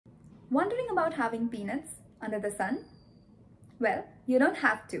Wondering about having peanuts under the sun? Well, you don't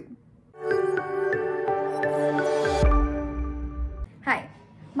have to. Hi,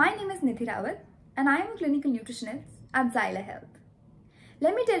 my name is Zyla and I am a clinical nutritionist at Zyla Health.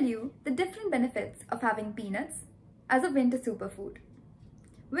 Let me tell you the different benefits of having peanuts as a winter superfood,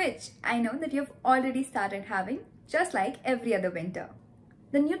 which I know that you've already started having just like every other winter.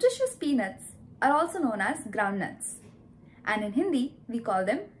 The nutritious peanuts are also known as groundnuts, and in Hindi we call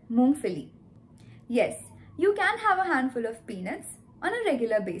them moongphali. Yes, you can have a handful of peanuts on a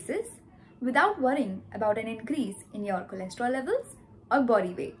regular basis without worrying about an increase in your cholesterol levels or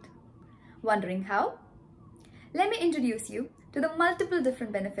body weight. Wondering how? Let me introduce you to the multiple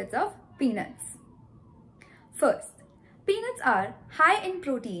different benefits of peanuts. First, peanuts are high in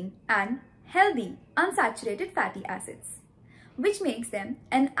protein and healthy unsaturated fatty acids, which makes them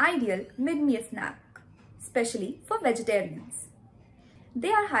an ideal mid-meal snack, especially for vegetarians. They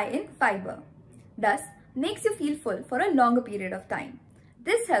are high in fiber, thus makes you feel full for a longer period of time.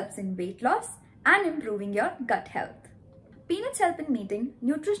 This helps in weight loss and improving your gut health. Peanuts help in meeting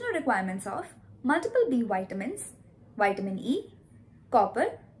nutritional requirements of multiple B vitamins, vitamin E,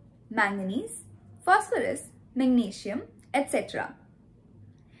 copper, manganese, phosphorus, magnesium, etc.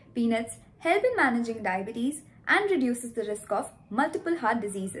 Peanuts help in managing diabetes and reduces the risk of multiple heart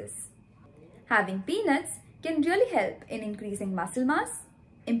diseases. Having peanuts can really help in increasing muscle mass,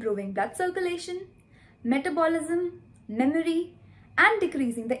 improving blood circulation, metabolism, memory, and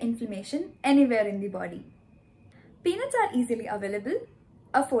decreasing the inflammation anywhere in the body. Peanuts are easily available,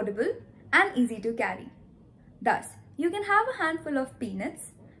 affordable, and easy to carry. Thus, you can have a handful of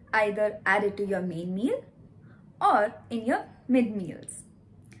peanuts either added to your main meal or in your mid-meals.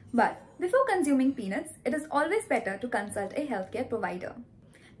 But before consuming peanuts, it is always better to consult a healthcare provider,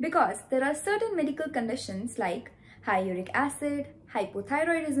 because there are certain medical conditions like high uric acid,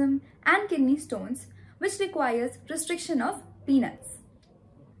 hypothyroidism, and kidney stones which requires restriction of peanuts.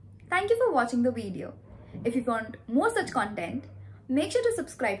 Thank you for watching the video. If you want more such content, make sure to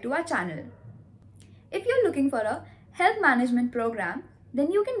subscribe to our channel. If you're looking for a health management program,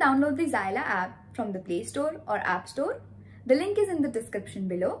 then you can download the Zyla app from the Play Store or App Store. The link is in the description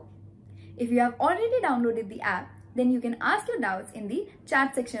below. If you have already downloaded the app, then you can ask your doubts in the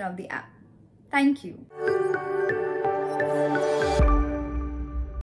chat section of the app. Thank you.